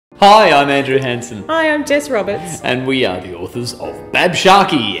Hi, I'm Andrew Hansen. Hi, I'm Jess Roberts. And we are the authors of Bab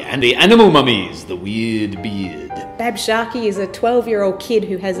Sharkey and the Animal Mummies, The Weird Beard. Bab Sharkey is a 12-year-old kid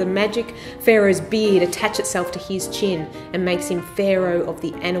who has a magic pharaoh's beard attach itself to his chin and makes him pharaoh of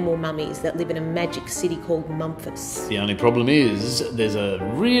the animal mummies that live in a magic city called Memphis. The only problem is, there's a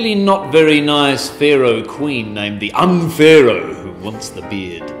really not very nice pharaoh queen named the Unpharaoh who wants the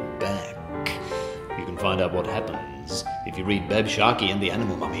beard back. You can find out what happens if you read Bab Sharkey and the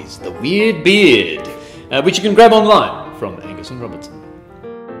Animal Mummies, The Weird Beard, which you can grab online from Angus and Robertson.